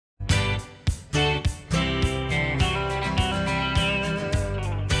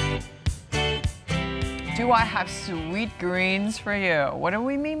Do I have sweet greens for you? What do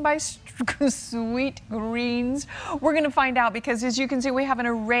we mean by sweet greens? We're going to find out because, as you can see, we have an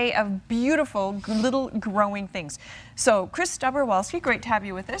array of beautiful little growing things. So, Chris Stubberwalski, great to have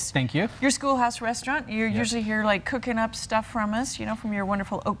you with us. Thank you. Your Schoolhouse Restaurant. You're usually here like cooking up stuff from us, you know, from your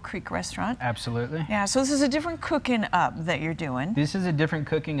wonderful Oak Creek restaurant. Absolutely. Yeah, so this is a different cooking up that you're doing. This is a different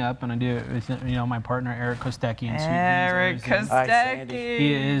cooking up, and I do it with, you know, my partner Eric Kostecki and Eric Kostecki.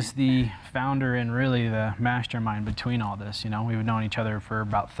 He is the founder and really the mastermind between all this. You know, we've known each other for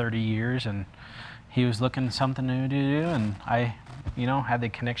about 30 years, and he was looking for something new to do, and I, you know, had the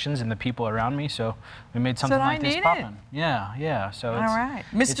connections and the people around me, so we made something like this poppin'. Yeah, yeah. So all right,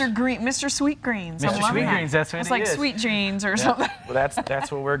 Mr. Green, Mr. Sweet Greens. Mr. Sweet Greens, that's what it is. It's like Sweet Jeans or something. Well,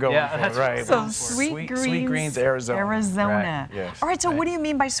 that's what we're going for, right? So Sweet Greens, Arizona. Arizona. Right. Yes. All right. So what do you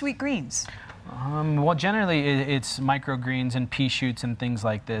mean by Sweet Greens? Well, generally it's microgreens and pea shoots and things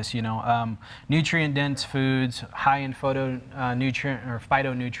like this. You know, nutrient-dense foods, high in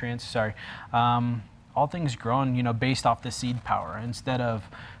phytonutrients. Sorry, all things grown, you know, based off the seed power instead of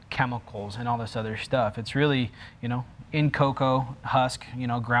chemicals and all this other stuff. It's really, you know, in cocoa husk, you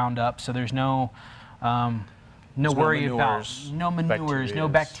know, ground up. So there's no worry about no manures, no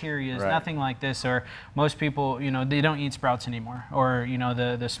bacteria, right. Nothing like this. Or most people, you know, they don't eat sprouts anymore, or you know,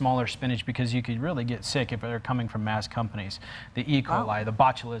 the smaller spinach, because you could really get sick if they're coming from mass companies. The E. coli, the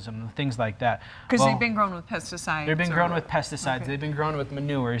botulism, things like that. Because they've been grown with pesticides. They've been grown with pesticides. Okay. They've been grown with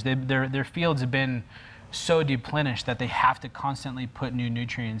manures. Their fields have been so deplenished that they have to constantly put new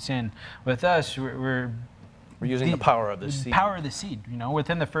nutrients in. With us, we're using the power of the seed. Power of the seed. You know,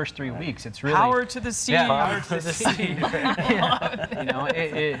 within the first 3 weeks, it's really power to the seed. Yeah, power to the seed.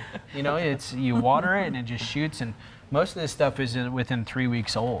 Yeah. You know, it's you water it and it just shoots, and most of this stuff is within 3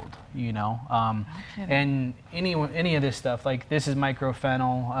 weeks old. You know, and any of this stuff, like this is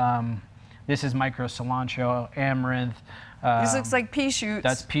microfennel, this is micro cilantro, amaranth. This looks like pea shoots.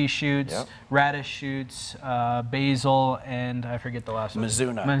 That's pea shoots, radish shoots, basil, and I forget the last one.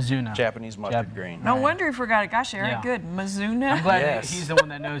 Mizuna. Japanese mustard green. No wonder you forgot it. Gosh, Eric, good. Mizuna. I'm glad he's the one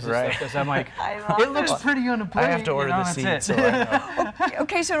that knows this stuff, because I'm like, it looks pretty on a plate. I have to order the seeds, so I know.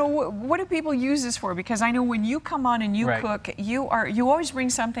 Okay, so what do people use this for? Because I know when you come on and you cook, you always bring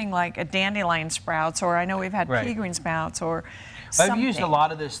something like a dandelion sprouts, or I know we've had pea green sprouts, or something. I've used a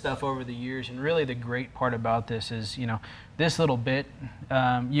lot of this stuff over the years, and really the great part about this is, you know, this little bit,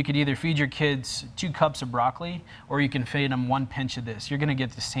 you could either feed your kids 2 cups of broccoli, or you can feed them 1 pinch of this. You're going to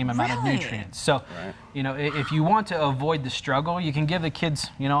get the same amount of nutrients. So, you know, if you want to avoid the struggle, you can give the kids,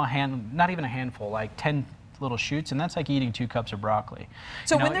 you know, not even a handful, like 10 little shoots, and that's like eating 2 cups of broccoli.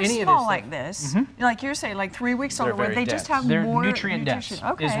 So when they're small like this, like you're saying, like 3 weeks old, they just have more nutrient dense.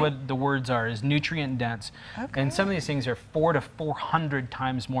 Is what the words are, is nutrient dense. And some of these things are 400 to 400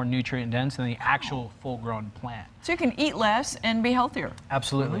 times more nutrient dense than the actual full-grown plant. So you can eat less and be healthier.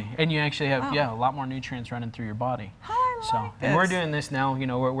 Absolutely. And you actually have a lot more nutrients running through your body. And we're doing this now, you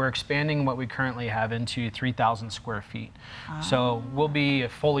know, we're expanding what we currently have into 3,000 square feet. So we'll be a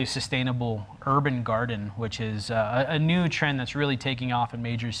fully sustainable urban garden, which is a new trend that's really taking off in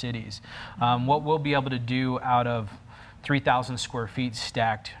major cities. What we'll be able to do out of 3,000 square feet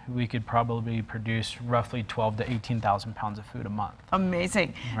stacked, we could probably produce roughly 12 to 18,000 pounds of food a month.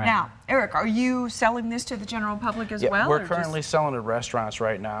 Amazing. Now, Eric, are you selling this to the general public as well? We're currently selling to restaurants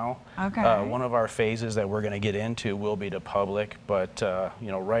right now. One of our phases that we're going to get into will be to public, but you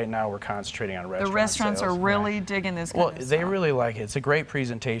know, right now we're concentrating on restaurants. The restaurants are really digging this kind of stuff. They really like it. It's a great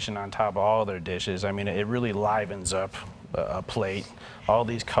presentation on top of all their dishes. I mean, it really livens up a plate. All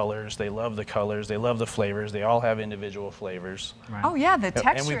these colors, they love the colors, they love the flavors, they all have individual flavors. Oh yeah, the texture.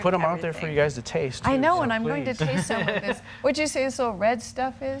 And we put them out there for you guys to taste. I know, and I'm going to taste some of this. What'd you say this little red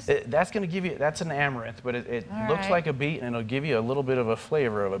stuff is? That's going to give you, that's an amaranth, but it looks like a beet, and it'll give you a little bit of a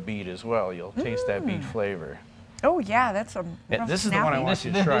flavor of a beet as well. You'll taste that beet flavor. Oh yeah, that's a this is the one I want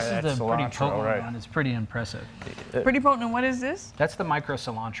you to try. This is the pretty potent one. It's pretty impressive. Pretty potent. And what is this? That's the micro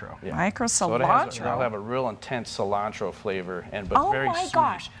cilantro. Micro cilantro. So it'll have a real intense cilantro flavor, but very sweet. Oh my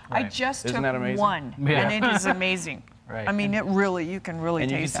gosh! I just took one, and it is amazing. I mean, it really, you can really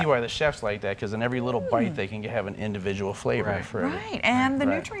taste it. And you can see why the chefs like that, because in every little bite they can have an individual flavor for it. And the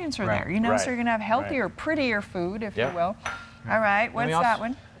nutrients are there, you know, so you're going to have healthier, prettier food, if you will. All right, what's that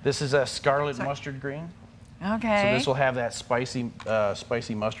one? This is a scarlet mustard green. Okay. So this will have that spicy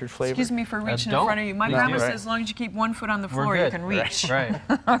mustard flavor. Excuse me for reaching in front of you. My grandma says as long as you keep 1 foot on the floor, you can reach. Right.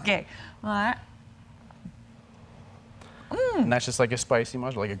 Okay. Well, And that's just like a spicy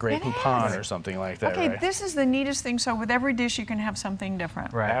mushroom, like a Grey Poupon or something like that, Okay, right? this is the neatest thing. So with every dish, you can have something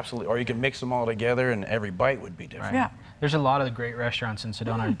different. Right. Absolutely. Or you can mix them all together and every bite would be different. Yeah. There's a lot of the great restaurants in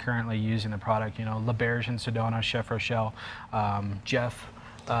Sedona currently using the product. You know, LeBerge in Sedona, Chef Rochelle, Jeff.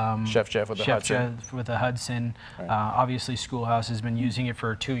 Chef Jeff with the Hudson. Jeff with the Hudson. Obviously, Schoolhouse has been using it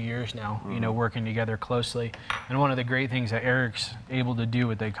for 2 years now, you know, working together closely. And one of the great things that Eric's able to do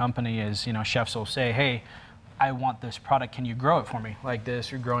with the company is, you know, chefs will say, hey, I want this product. Can you grow it for me? Like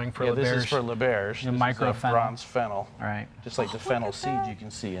this, you're growing for LeBerge. This is for LeBerge. The This micro is a fennel. bronze fennel. Right. Just like the fennel seeds you can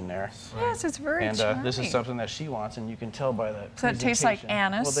see in there. Yes, it's very And charming. this is something that she wants, and you can tell by the So it tastes like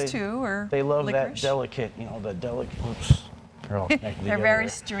presentation. anise, Well, too, or They love licorice? that delicate, you know, the delicate, oops. They're all connected They're together very there.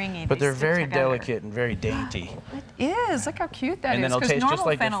 stringy. But they they're stick very together. delicate and very dainty. It is. Look how cute that And is. then it'll 'Cause taste just normal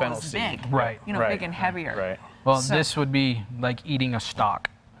like the fennel fennel is seed. big. Right. You know, Right. big and heavier. Right. Well, So- this would be like eating a stalk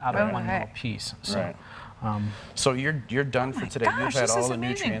out of one Okay. little piece. So, Right. So you're done for today. gosh, You've had this all is the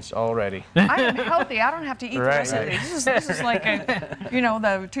amazing. nutrients already. I am healthy. I don't have to eat the Right, rest of right. it. This is like a, you know,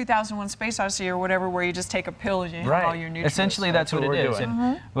 the 2001 Space Odyssey or whatever, where you just take a pill and you have Right. all your nutrients. Essentially, that's what what it we're is. doing.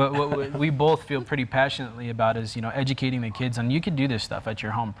 And what we both feel pretty passionately about is, you know, educating the kids on you can do this stuff at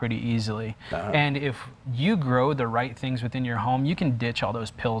your home pretty easily. And if you grow the right things within your home, you can ditch all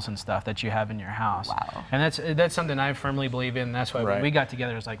those pills and stuff that you have in your house. Wow. And that's something I firmly believe in. That's why when Right. we got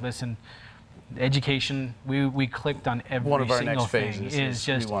together, it's like, listen, education, we clicked on every One of our single next thing phases is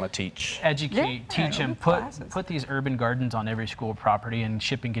just we want to teach. educate, Yeah, teach, and classes. put these urban gardens on every school property and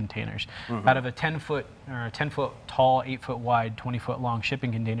shipping containers. Out of a 10-foot or a 10-foot tall, 8-foot wide, 20-foot long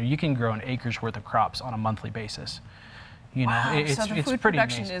shipping container, you can grow an acre's worth of crops on a monthly basis. You know, Wow, it's so the it's food pretty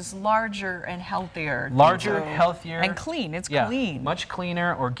production amazing. is larger and healthier. Larger, So- healthier, and clean. It's yeah, clean. much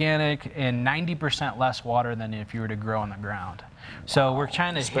cleaner, organic, and 90% less water than if you were to grow on the ground. So we're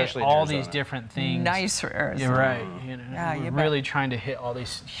trying to Especially hit in all Arizona. these different things. Nice for Arizona. You're right. You know, Yeah, you we're bet. really trying to hit all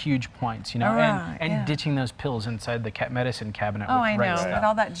these huge points, you know, Right, and yeah. ditching those pills inside the medicine cabinet. Oh, with I right know. stuff. With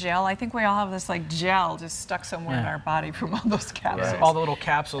all that gel, I think we all have this like gel just stuck somewhere in Yeah. our body from all those capsules. All the little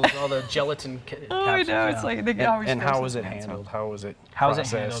capsules, all the gelatin Oh, I capsules. know. It's yeah. like they always And go how so was it fancy. handled? How was it How was it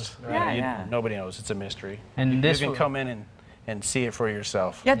processed? handled? Yeah, You- yeah. Nobody knows. It's a mystery. And you this can will- come in and see it for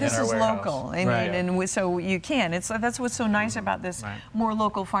yourself. Yeah, in this our is warehouse. local, Right. so you can. That's what's so nice about this Right. more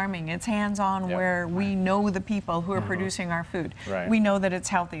local farming. It's hands-on, Yep. where we know the people who are producing our food. Right. We know that it's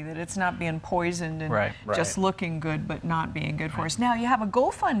healthy, that it's not being poisoned and Right. just Right. looking good, but not being good for us. Now you have a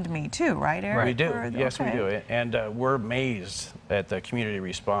GoFundMe too, right, Eric? We do. For- Yes, we okay. do. And we're amazed at the community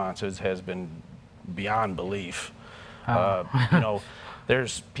response. It has been beyond belief. You know,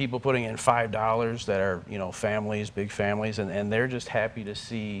 there's people putting in $5 that are, you know, families, big families, and they're just happy to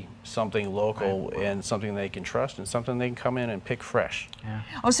see something local and something they can trust and something they can come in and pick fresh. Yeah.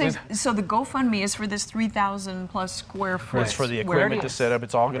 Oh, so the GoFundMe is for this 3,000 plus square foot. It's for the where it equipment to is. set up.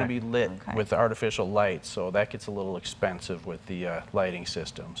 It's all going to be lit Okay. with the artificial lights, so that gets a little expensive with the lighting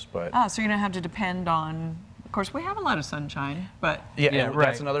systems. But Oh, so you don't have to depend on. Of course, we have a lot of sunshine, but yeah, Yeah, and right.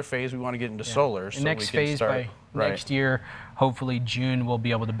 that's another phase we want to get into solar. The So next we can phase start, by next year, hopefully June, we'll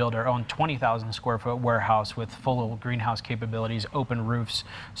be able to build our own 20,000 square foot warehouse with full greenhouse capabilities, open roofs,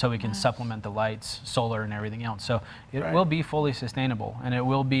 so we can supplement the lights, solar, and everything else. So it Right. will be fully sustainable, and it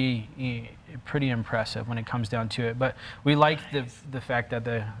will be pretty impressive when it comes down to it. But we like the fact that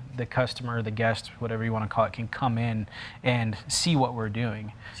the customer, the guest, whatever you want to call it, can come in and see what we're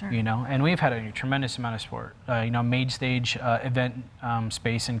doing. Sure. You know, and we've had a tremendous amount of support. You know, Maid Stage event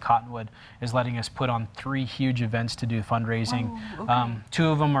space in Cottonwood is letting us put on 3 huge events to do fundraising. Oh, okay. 2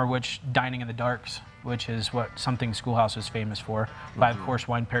 of them are Dining in the Darks, which is what something Schoolhouse is famous for. 5-course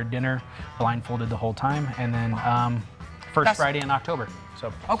wine paired dinner, blindfolded the whole time, and then first That's- Friday in October.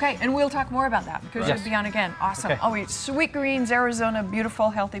 So okay, and we'll talk more about that because Yes. you'll be on again. Awesome. Okay. Oh, wait, Sweet Greens, Arizona,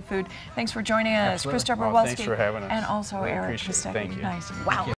 beautiful, healthy food. Thanks for joining us, Absolutely. Christopher Well, Welski. thanks for having us. And also We Eric appreciate it. Kostecki. Thank you. Nice. Wow.